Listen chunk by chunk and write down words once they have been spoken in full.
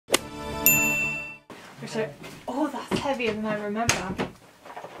Which oh, that's heavier than I remember.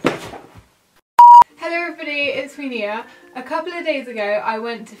 Hello everybody, it's me Nia. A couple of days ago I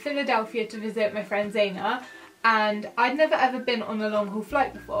went to Philadelphia to visit my friend Zaina, and I'd never ever been on a long haul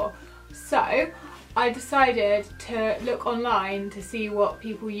flight before. So I decided to look online to see what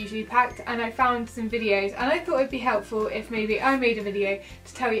people usually packed, and I found some videos, and I thought it'd be helpful if maybe I made a video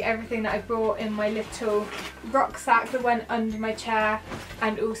to tell you everything that I brought in my little rucksack that went under my chair,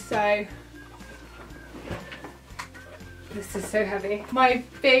 and also, this is so heavy, my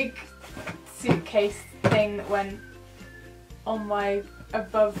big suitcase thing that went on my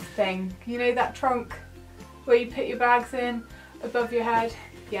above thing. You know that trunk where you put your bags in above your head?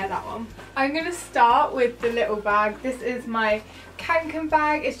 Yeah, that one. I'm going to start with the little bag. This is my Kanken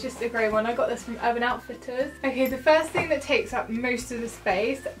bag. It's just a grey one. I got this from Urban Outfitters. Okay, the first thing that takes up most of the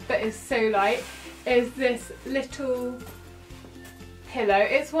space but is so light is this little pillow.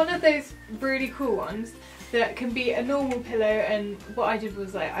 It's one of those really cool ones that can be a normal pillow, and what I did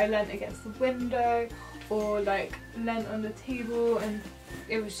was like I leant against the window or like leant on the table, and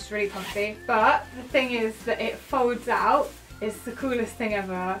it was just really comfy. But the thing is that it folds out. It's the coolest thing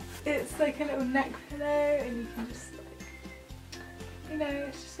ever. It's like a little neck pillow, and you can just like, you know,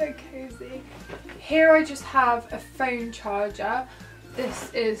 it's just so cozy. Here I just have a phone charger.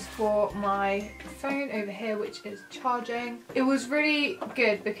 This is for my phone over here, which is charging. It was really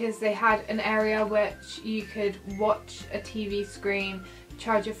good because they had an area which you could watch a TV screen,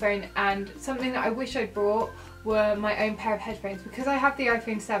 charge your phone, and something that I wish I'd brought were my own pair of headphones. Because I have the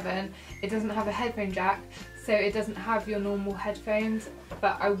iPhone 7, it doesn't have a headphone jack, so it doesn't have your normal headphones,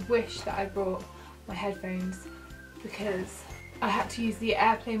 but I wish that I brought my headphones because I had to use the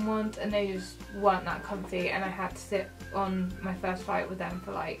airplane ones and they just weren't that comfy, and I had to sit on my first flight with them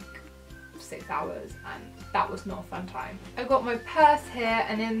for like 6 hours, and that was not a fun time. I got my purse here,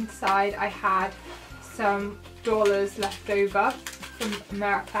 and inside I had some dollars left over from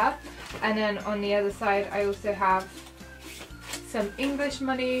America, and then on the other side I also have some English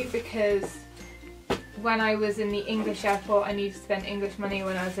money because when I was in the English airport I needed to spend English money.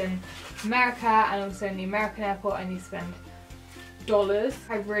 When I was in America and also in the American airport I need to spend dollars.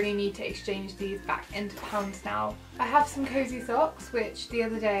 I really need to exchange these back into pounds now. I have some cozy socks, which the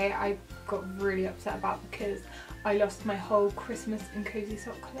other day I got really upset about because I lost my whole Christmas and cozy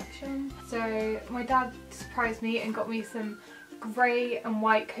sock collection. So my dad surprised me and got me some grey and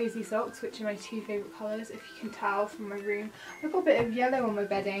white cozy socks, which are my two favourite colours, if you can tell from my room. I've got a bit of yellow on my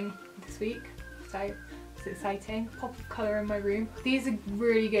bedding this week, so it's exciting. Pop of colour in my room. These are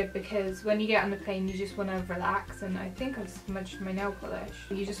really good because when you get on the plane you just want to relax, and I think I've smudged my nail polish.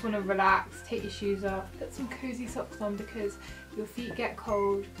 You just want to relax, take your shoes off, put some cozy socks on because your feet get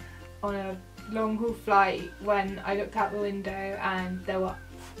cold on a long haul flight. When I looked out the window and there were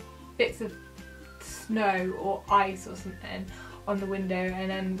bits of snow or ice or something on the window,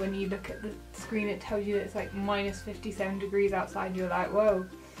 and then when you look at the screen it tells you that it's like minus 57 degrees outside, you're like, whoa,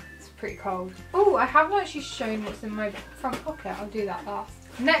 it's pretty cold. Oh, I haven't actually shown what's in my front pocket. I'll do that last.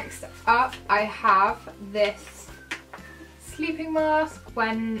 Next up I have this sleeping mask.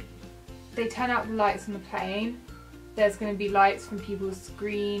 When they turn out the lights on the plane, there's going to be lights from people's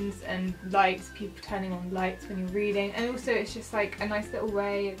screens and lights, people turning on lights when you're reading, and also it's just like a nice little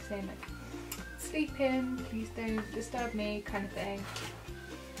way of saying like, sleep in, please don't disturb me, kind of thing.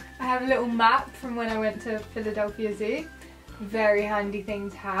 I have a little map from when I went to Philadelphia Zoo. Very handy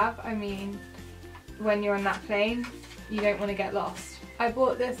thing to have. I mean, when you're on that plane you don't want to get lost. I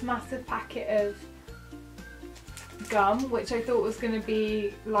bought this massive packet of gum, which I thought was going to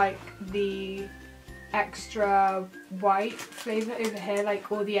be like the extra white flavour over here,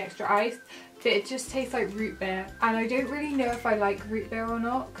 like all the extra ice, but it just tastes like root beer, and I don't really know if I like root beer or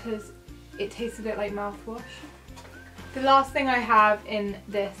not because it tastes a bit like mouthwash. The last thing I have in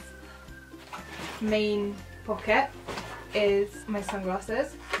this main pocket is my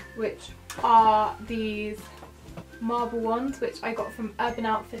sunglasses, which are these marble ones which I got from Urban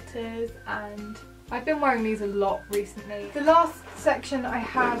Outfitters, and I've been wearing these a lot recently. The last section I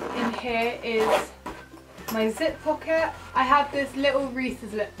have in here is my zip pocket. I have this little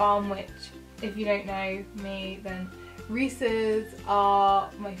Reese's lip balm, which if you don't know me then Reese's are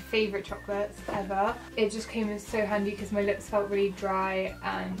my favourite chocolates ever. It just came in so handy because my lips felt really dry,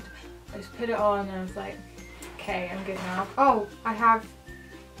 and I just put it on and I was like, okay, I'm good now. Oh, I have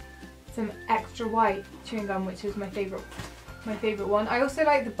some extra white chewing gum, which is my favourite one. I also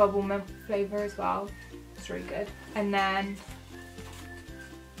like the bubble mint flavour as well. It's really good. And then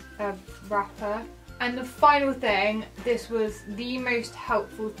a wrapper. And the final thing, this was the most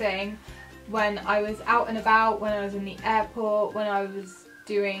helpful thing when I was out and about, when I was in the airport, when I was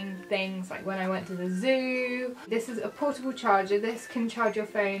doing things like when I went to the zoo. This is a portable charger. This can charge your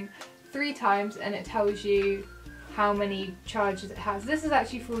phone 3 times and it tells you how many charges it has. This is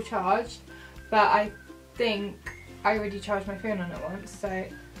actually full charged, but I think I already charged my phone on it once, so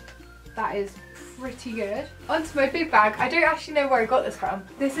that is pretty good. Onto my big bag. I don't actually know where I got this from.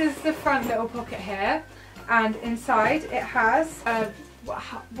 This is the front little pocket here, and inside it has a,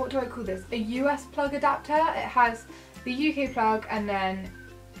 what do I call this? A US plug adapter. It has the UK plug and then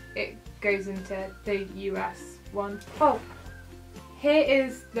it goes into the US one. Oh, here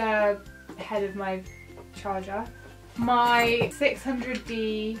is the head of my charger, my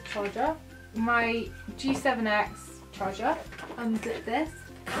 600D charger, my G7X charger. Unzip this.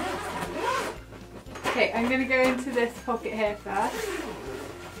 Okay, I'm going to go into this pocket here first.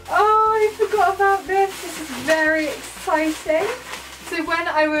 Oh, I forgot about this. This is very exciting. So when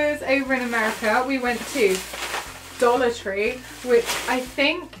I was over in America, we went to Dollar Tree, which I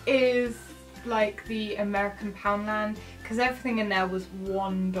think is like the American Poundland, because everything in there was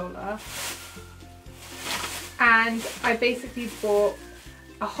 $1. And I basically bought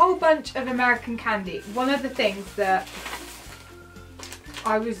a whole bunch of American candy. One of the things that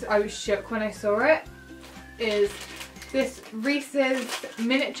I was shook when I saw it is this Reese's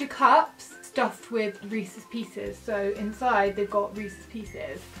miniature cups stuffed with Reese's Pieces. So inside they've got Reese's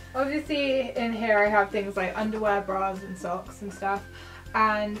Pieces. Obviously in here I have things like underwear, bras and socks and stuff.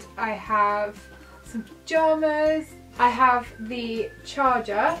 And I have some pajamas. I have the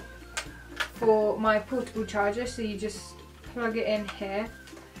charger for my portable charger, so you just plug it in here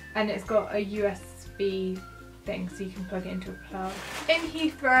and it's got a USB thing so you can plug it into a plug. In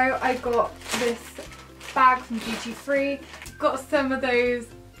Heathrow I got this bag from duty free. Got some of those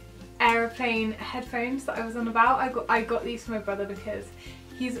aeroplane headphones that I was on about. I got these for my brother because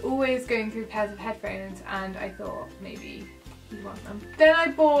he's always going through pairs of headphones and I thought maybe he'd want them. Then I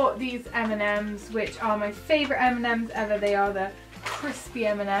bought these M&Ms, which are my favourite M&Ms ever. They are the crispy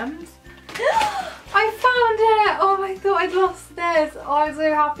M&Ms. I found it! Oh, I thought I'd lost this. Oh, I'm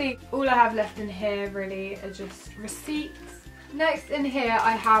so happy. All I have left in here really are just receipts. Next in here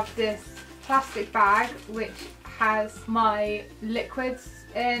I have this plastic bag which has my liquids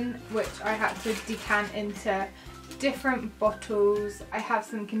in, which I had to decant into different bottles. I have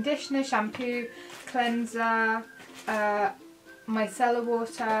some conditioner, shampoo, cleanser, micellar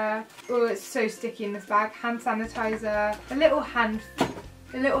water. Oh, it's so sticky in this bag. Hand sanitizer, a little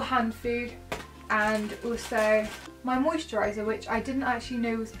hand food, and also my moisturiser, which I didn't actually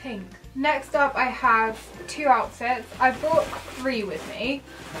know was pink. Next up I have 2 outfits. I brought 3 with me.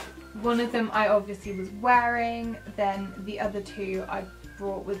 One of them I obviously was wearing, then the other 2 I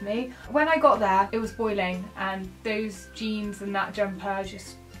brought with me. When I got there it was boiling and those jeans and that jumper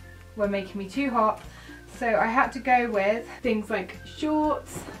just were making me too hot, so I had to go with things like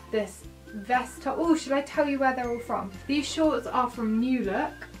shorts, this vest top. Oh, should I tell you where they're all from? These shorts are from New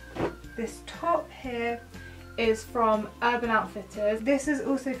Look. This top here is from Urban Outfitters. This is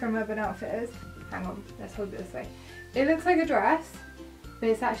also from Urban Outfitters. Hang on, let's hold it this way. It looks like a dress, but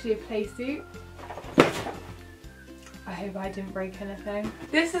it's actually a play suit. I hope I didn't break anything.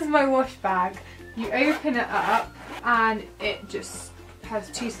 This is my wash bag. You open it up and it just has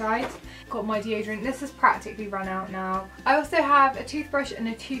 2 sides. Got my deodorant. This is practically run out now. I also have a toothbrush and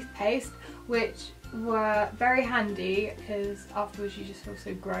a toothpaste, which were very handy because afterwards you just feel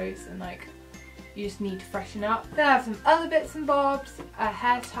so gross and like you just need to freshen up. Then I have some other bits and bobs, a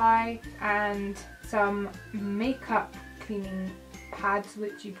hair tie and some makeup cleaning pads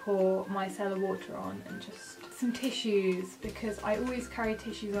which you pour micellar water on, and just some tissues because I always carry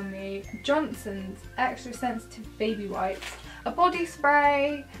tissues on me, Johnson's extra sensitive baby wipes, a body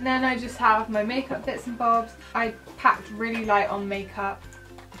spray, and then I just have my makeup bits and bobs. I packed really light on makeup.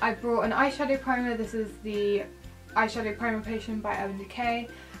 I brought an eyeshadow primer. This is the eyeshadow primer potion by Urban Decay,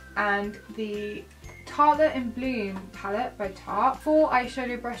 and the Tartelette in Bloom palette by Tarte, 4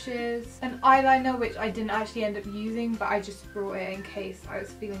 eyeshadow brushes, an eyeliner which I didn't actually end up using but I just brought it in case I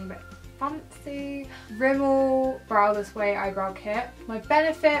was feeling a bit fancy, Rimmel Brow This Way eyebrow kit, my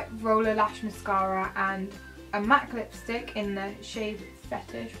Benefit roller lash mascara, and a MAC lipstick in the shade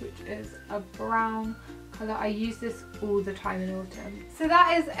Fetish, which is a brown colour. I use this all the time in autumn. So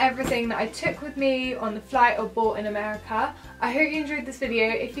that is everything that I took with me on the flight or bought in America. I hope you enjoyed this video.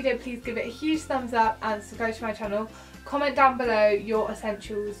 If you did, please give it a huge thumbs up and subscribe to my channel. Comment down below your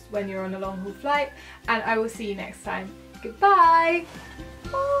essentials when you're on a long haul flight, and I will see you next time. Goodbye!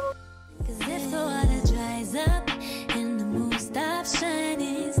 'Cause if the water dries up and the moon stops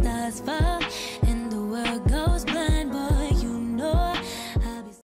shining, stars fall.